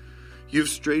 You've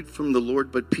strayed from the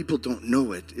Lord, but people don't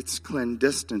know it. It's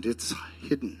clandestine. It's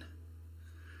hidden.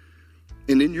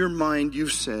 And in your mind,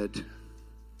 you've said,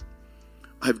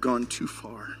 I've gone too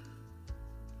far.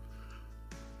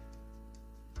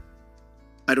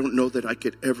 I don't know that I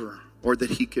could ever, or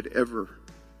that he could ever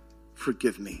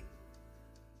forgive me.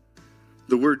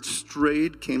 The word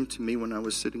strayed came to me when I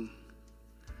was sitting,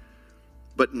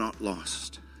 but not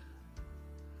lost.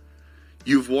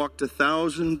 You've walked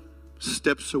 1,000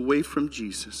 steps away from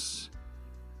Jesus,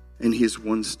 and he is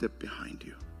one step behind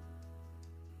you.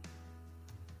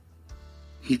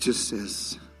 He just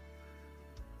says,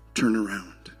 turn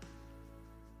around.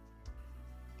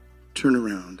 Turn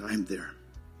around. I'm there.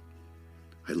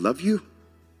 I love you.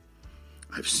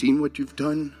 I've seen what you've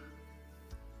done.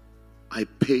 I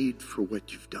paid for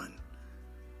what you've done.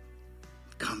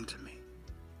 Come to me.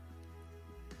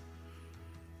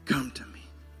 Come to me.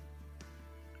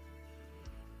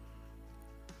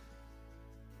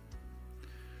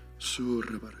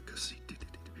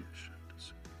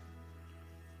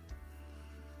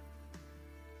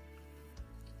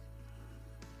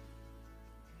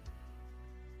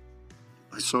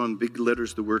 I saw in big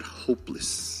letters the word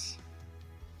hopeless.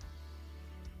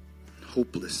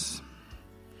 Hopeless.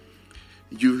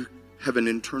 You have an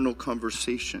internal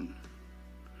conversation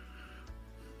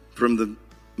from the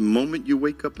moment you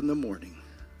wake up in the morning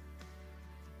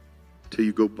till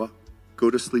you go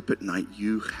to sleep at night.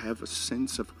 You have a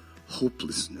sense of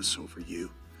hopelessness over you.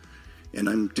 And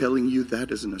I'm telling you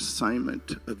that is an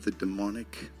assignment of the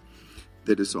demonic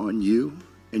that is on you.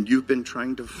 And you've been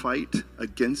trying to fight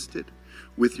against it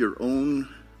with your own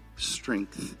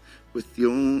strength, with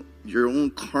your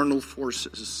own carnal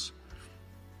forces.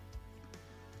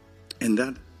 And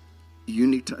that you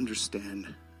need to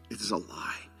understand it is a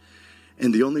lie.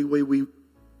 And the only way we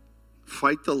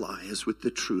fight the lie is with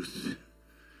the truth.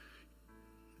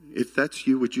 If that's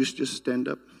you, would you just stand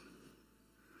up?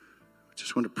 I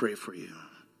just want to pray for you.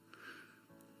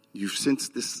 You've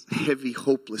sensed this heavy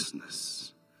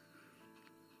hopelessness.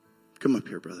 Come up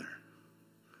here, brother.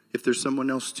 If there's someone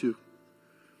else too,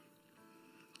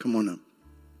 come on up.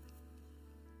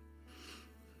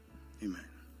 Amen.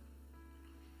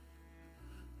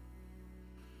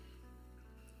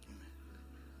 Amen.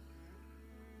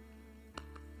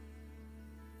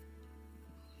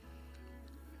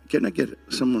 Can I get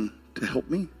someone to help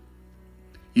me?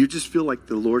 You just feel like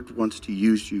the Lord wants to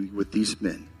use you with these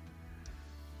men.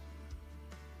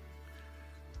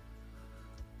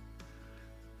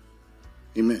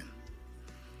 Amen.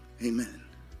 Amen.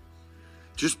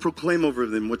 Just proclaim over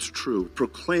them what's true.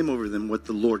 Proclaim over them what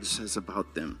the Lord says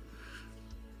about them.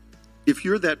 If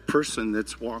you're that person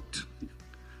that's walked,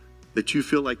 that you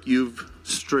feel like you've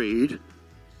strayed,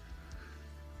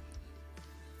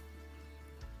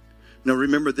 now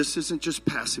remember, this isn't just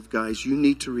passive, guys. You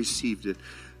need to receive it.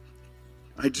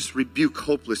 I just rebuke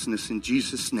hopelessness in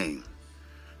Jesus' name.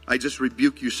 I just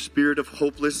rebuke you, spirit of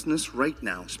hopelessness right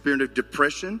now. Spirit of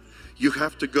depression, you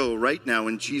have to go right now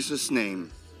in Jesus'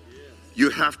 name. You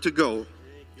have to go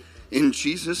in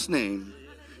Jesus' name.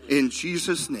 In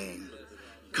Jesus' name.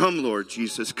 Come, Lord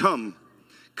Jesus. Come.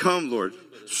 Come, Lord.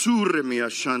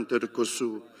 Suremia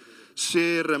shantarkosu.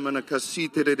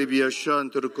 Seramanakasitere revia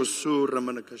shantarkosu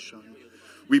ramanakashan.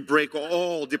 We break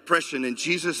all depression in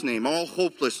Jesus' name, all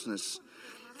hopelessness.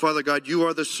 Father God, you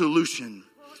are the solution.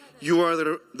 You are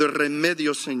the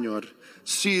remedio, Señor.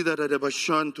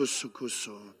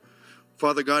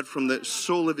 Father God, from the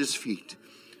sole of his feet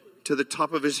to the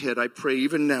top of his head, I pray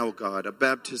even now, God, a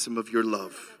baptism of your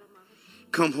love.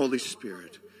 Come, Holy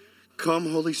Spirit.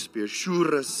 Come, Holy Spirit.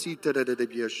 Shura sita da da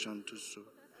bia shantuso.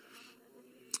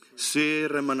 Se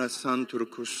ramana santur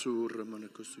kosu ramana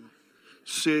kosu.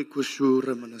 Se kosu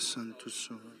ramana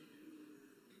santuso.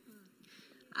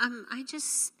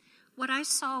 What I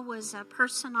saw was a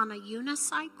person on a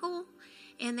unicycle,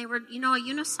 and they were, a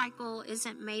unicycle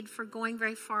isn't made for going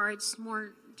very far. It's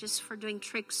more just for doing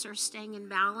tricks or staying in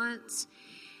balance.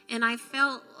 And I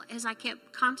felt, as I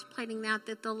kept contemplating that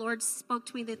the Lord spoke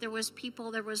to me that there was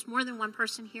more than one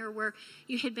person here where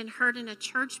you had been hurt in a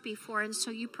church before, and so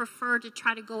you prefer to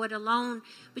try to go it alone,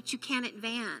 but you can't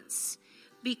advance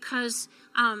because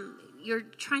you're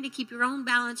trying to keep your own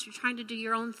balance, you're trying to do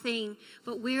your own thing,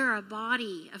 but we're a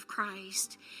body of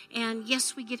Christ. And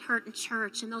yes, we get hurt in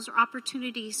church, and those are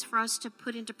opportunities for us to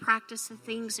put into practice the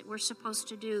things that we're supposed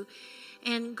to do.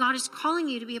 And God is calling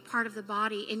you to be a part of the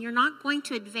body, and you're not going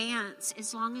to advance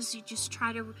as long as you just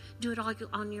try to do it all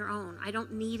on your own. I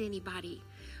don't need anybody.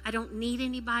 I don't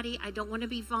want to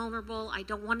be vulnerable. I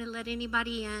don't want to let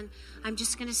anybody in. I'm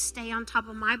just going to stay on top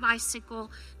of my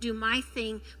bicycle, do my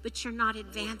thing, but you're not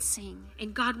advancing.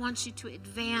 And God wants you to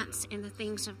advance in the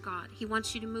things of God. He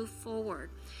wants you to move forward.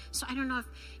 So I don't know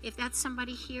if that's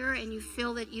somebody here and you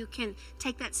feel that you can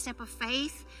take that step of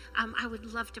faith. I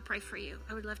would love to pray for you.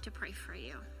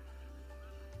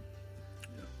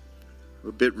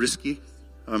 A bit risky.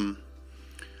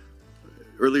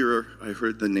 Earlier, I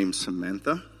heard the name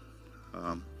Samantha.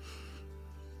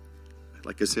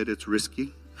 Like I said, it's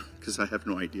risky because I have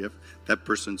no idea if that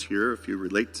person's here, if you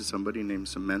relate to somebody named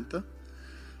Samantha.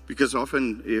 Because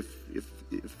often, if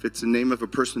it's the name of a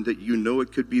person that you know,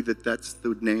 it could be that's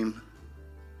the name,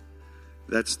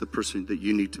 that's the person that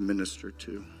you need to minister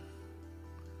to.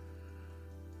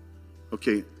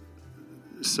 Okay,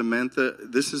 Samantha,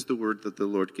 this is the word that the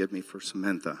Lord gave me for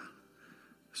Samantha.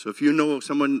 So if you know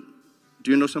someone,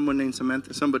 do you know someone named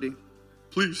Samantha? Somebody?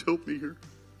 Please help me here.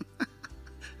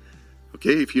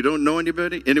 Okay, if you don't know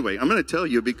anybody, anyway, I'm going to tell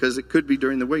you because it could be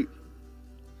during the wait.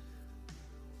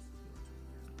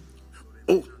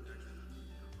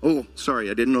 Oh,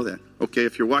 sorry, I didn't know that. Okay,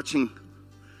 if you're watching,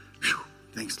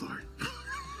 thanks, Lord.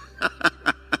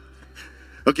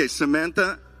 Okay,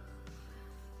 Samantha,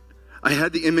 I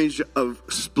had the image of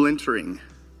splintering,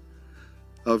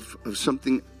 of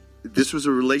something. This was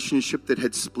a relationship that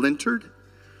had splintered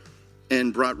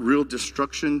and brought real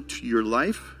destruction to your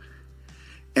life.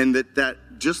 And that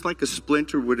just like a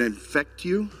splinter would infect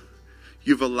you,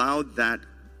 you've allowed that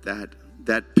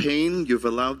pain, you've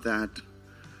allowed that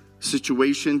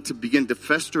situation to begin to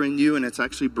fester in you, and it's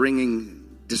actually bringing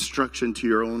destruction to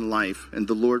your own life. And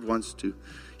the Lord wants to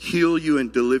heal you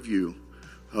and deliver you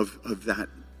of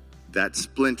that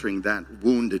splintering, that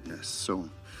woundedness. So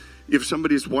if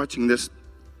somebody's watching this,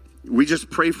 we just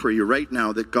pray for you right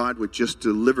now that God would just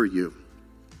deliver you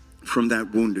from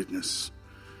that woundedness.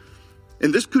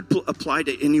 And this could apply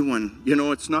to anyone.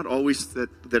 It's not always that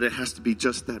it has to be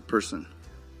just that person.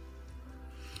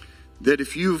 That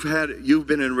if you've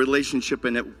been in a relationship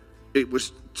and it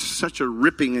was such a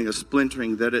ripping and a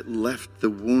splintering that it left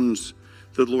the wounds,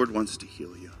 the Lord wants to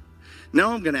heal you.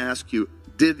 Now I'm going to ask you,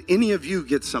 did any of you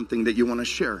get something that you want to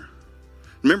share?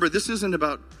 Remember, this isn't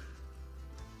about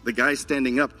the guy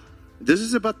standing up. This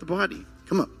is about the body.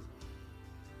 Come up.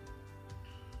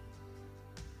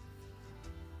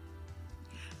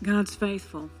 God's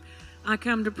faithful. I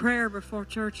come to prayer before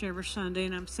church every Sunday,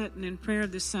 and I'm sitting in prayer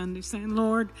this Sunday saying,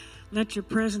 Lord, let your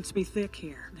presence be thick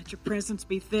here. Let your presence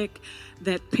be thick,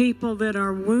 that people that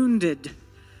are wounded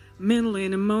mentally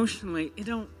and emotionally,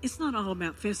 it's not all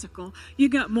about physical. You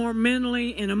got more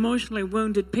mentally and emotionally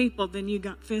wounded people than you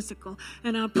got physical.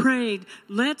 And I prayed,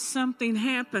 let something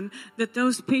happen that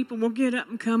those people will get up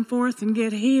and come forth and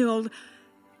get healed.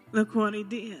 Look what he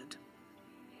did.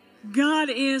 God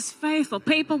is faithful.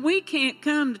 People, we can't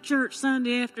come to church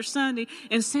Sunday after Sunday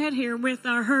and sit here with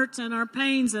our hurts and our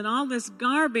pains and all this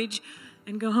garbage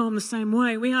and go home the same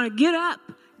way. We ought to get up,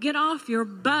 get off your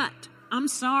butt. I'm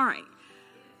sorry.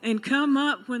 And come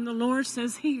up when the Lord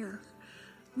says, here,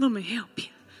 let me help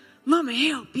you. Let me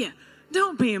help you.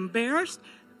 Don't be embarrassed.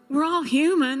 We're all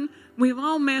human. We've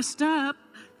all messed up.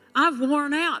 I've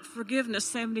worn out forgiveness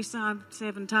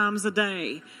 77 times a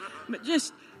day. But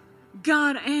just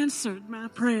God answered my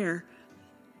prayer.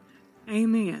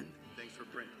 Amen.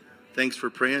 Thanks for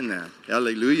praying that.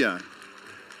 Hallelujah.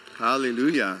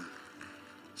 Hallelujah.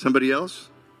 Somebody else?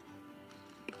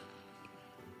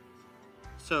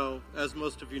 So, as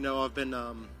most of you know, I've been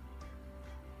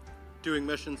doing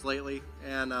missions lately,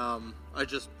 and I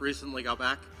just recently got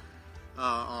back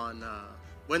on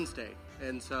Wednesday,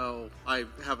 and so I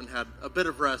haven't had a bit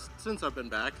of rest since I've been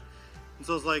back. And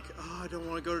so I was like, I don't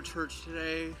want to go to church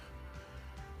today.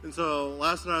 And so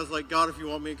last night I was like, God, if you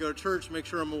want me to go to church, make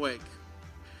sure I'm awake.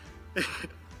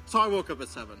 So I woke up at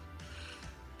 7.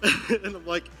 And I'm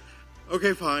like,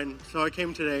 okay, fine. So I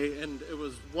came today, and it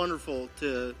was wonderful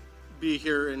to be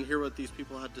here and hear what these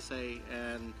people had to say.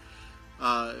 And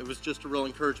it was just a real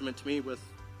encouragement to me with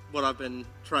what I've been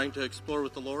trying to explore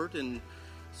with the Lord. And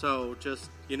so just,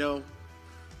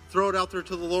 throw it out there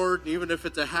to the Lord. Even if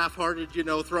it's a half-hearted,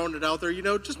 throwing it out there,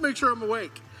 just make sure I'm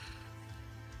awake.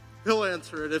 He'll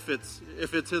answer it if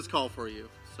it's his call for you.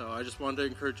 So I just wanted to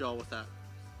encourage y'all with that.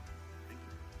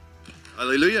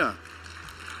 Hallelujah.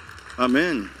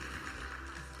 Amen.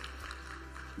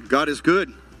 God is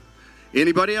good.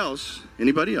 Anybody else?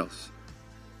 Anybody else?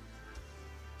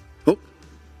 Oh.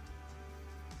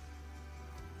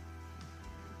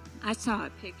 I saw a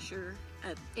picture.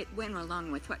 It went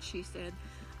along with what she said.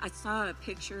 I saw a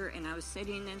picture, and I was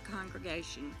sitting in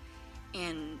congregation,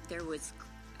 and there was,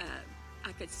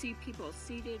 I could see people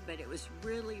seated, but it was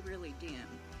really, really dim.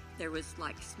 There was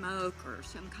like smoke or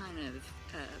some kind of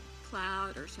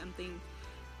cloud or something.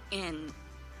 And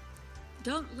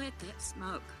don't let that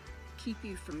smoke keep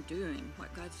you from doing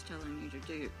what God's telling you to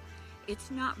do. It's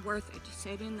not worth it to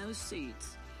sit in those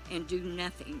seats and do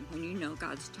nothing when you know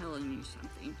God's telling you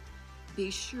something. Be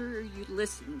sure you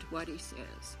listen to what he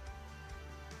says.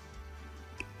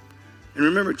 And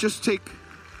remember, just take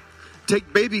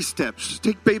baby steps.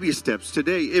 Take baby steps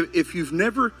today. If you've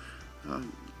never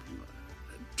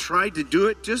tried to do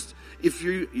it, just if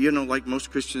like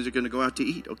most Christians are going to go out to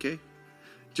eat, okay?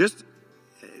 Just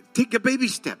take a baby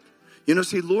step.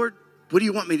 Say, Lord, what do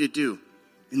you want me to do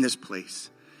in this place?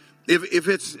 If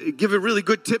it's give a really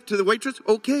good tip to the waitress,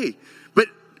 okay. But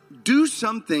do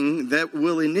something that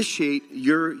will initiate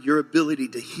your ability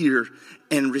to hear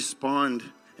and respond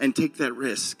and take that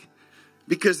risk.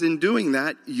 Because in doing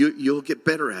that, you'll get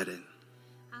better at it.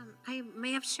 I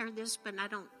may have shared this, but I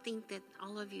don't think that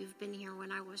all of you have been here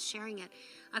when I was sharing it.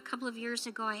 A couple of years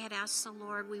ago, I had asked the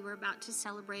Lord, we were about to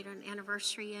celebrate an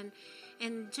anniversary,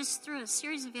 and just through a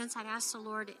series of events, I'd asked the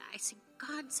Lord, I said,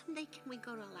 God, someday can we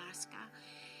go to Alaska?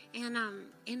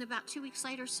 And about 2 weeks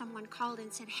later, someone called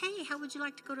and said, hey, how would you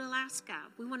like to go to Alaska?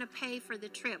 We want to pay for the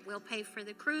trip. We'll pay for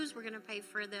the cruise. We're going to pay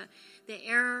for the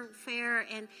airfare.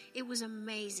 And it was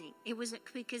amazing. It was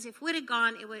because if we'd have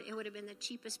gone, it would have been the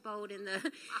cheapest boat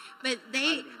but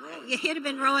it had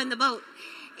been rowing the boat.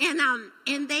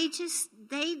 And they just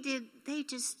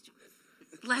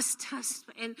blessed us.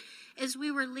 And as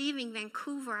we were leaving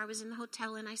Vancouver, I was in the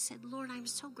hotel, and I said, Lord, I'm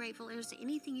so grateful. Is there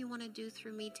anything you want to do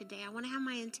through me today? I want to have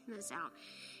my antennas out.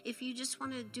 If you just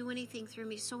want to do anything through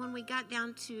me. So when we got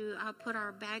down to put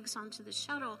our bags onto the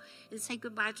shuttle and say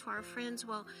goodbye to our friends,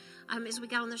 well, as we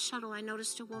got on the shuttle, I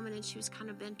noticed a woman, and she was kind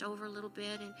of bent over a little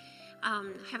bit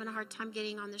and having a hard time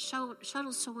getting on the shuttle.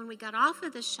 So when we got off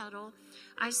of the shuttle,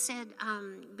 I said,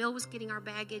 Bill was getting our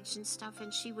baggage and stuff,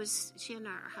 and she and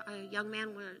a young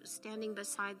man were standing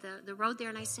beside the road there,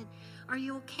 and I said, are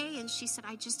you okay? And she said,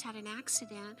 I just had an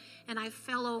accident, and I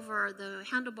fell over the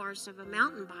handlebars of a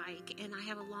mountain bike, and I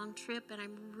have a long trip, and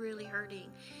I'm really hurting.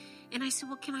 And I said,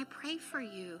 well, can I pray for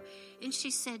you? And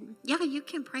she said, yeah, you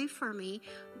can pray for me.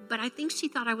 But I think she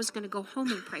thought I was going to go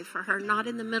home and pray for her, not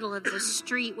in the middle of the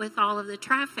street with all of the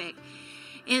traffic.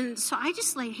 And so I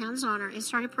just laid hands on her and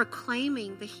started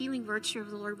proclaiming the healing virtue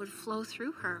of the Lord would flow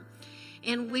through her.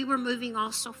 And we were moving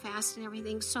all so fast and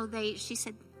everything. So she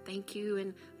said, thank you,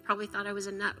 and probably thought I was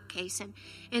a nutcase.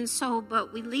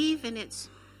 But we leave, and it's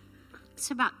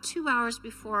about 2 hours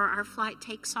before our flight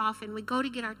takes off, and we go to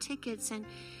get our tickets,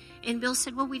 and Bill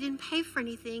said, well, we didn't pay for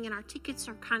anything, and our tickets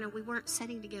are we weren't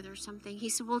sitting together or something. He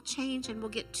said, we'll change, and we'll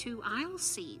get 2 aisle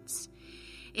seats.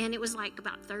 And it was like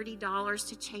about $30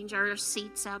 to change our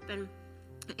seats up.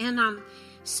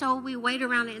 So we wait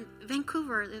around in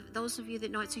Vancouver. Those of you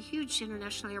that know, it's a huge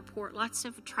international airport, lots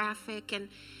of traffic.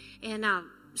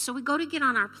 So we go to get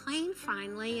on our plane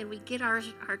finally, and we get our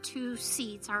 2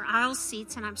 seats, our aisle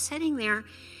seats, and I'm sitting there.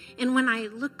 And when I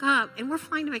look up, and we're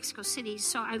flying to Mexico City,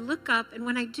 so I look up, and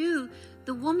when I do,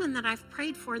 the woman that I've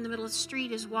prayed for in the middle of the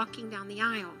street is walking down the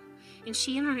aisle. And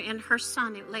she and her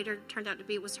son, it later turned out to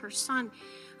be it was her son,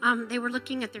 they were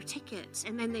looking at their tickets.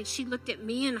 And then she looked at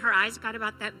me, and her eyes got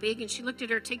about that big, and she looked at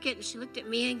her ticket, and she looked at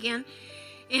me again.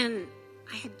 And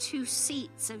I had 2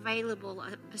 seats available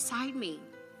beside me.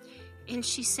 And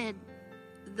she said,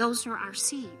 those are our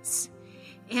seats.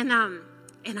 And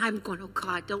And I'm going, oh,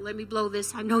 God, don't let me blow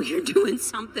this. I know you're doing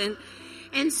something.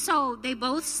 And so they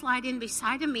both slide in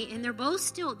beside of me, and they're both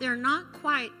still, they're not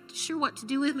quite sure what to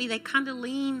do with me. They kind of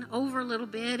lean over a little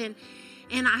bit, and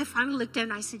I finally looked at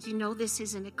them and I said, this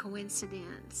isn't a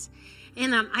coincidence.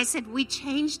 And I said, we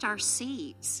changed our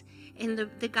seats. And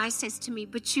the guy says to me,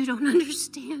 but you don't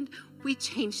understand. We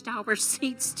changed our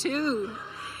seats too.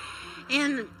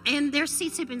 And their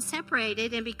seats had been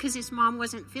separated, and because his mom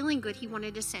wasn't feeling good, he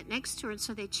wanted to sit next to her, and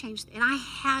so they changed. And I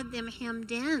had them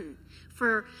hemmed in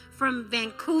from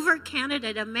Vancouver,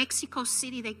 Canada to Mexico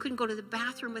City. They couldn't go to the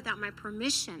bathroom without my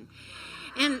permission.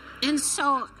 And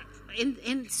so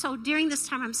during this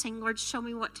time, I'm saying, Lord, show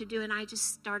me what to do. And I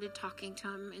just started talking to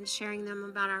him and sharing them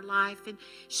about our life. And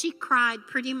she cried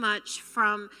pretty much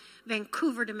from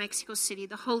Vancouver to Mexico City.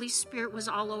 The Holy Spirit was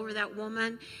all over that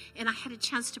woman. And I had a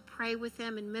chance to pray with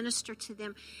them and minister to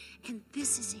them. And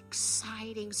this is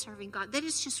exciting, serving God. That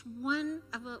is just one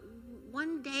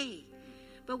day.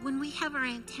 But when we have our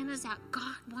antennas out,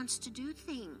 God wants to do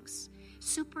things.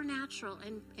 Supernatural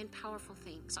and powerful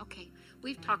things. Okay,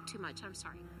 we've talked too much. I'm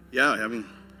sorry. Yeah,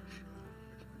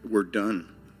 we're done.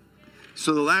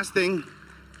 So the last thing,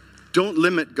 don't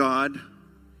limit God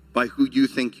by who you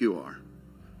think you are.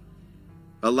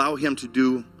 Allow him to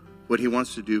do what he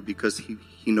wants to do because he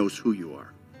knows who you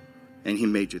are. And he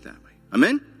made you that way.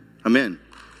 Amen? Amen.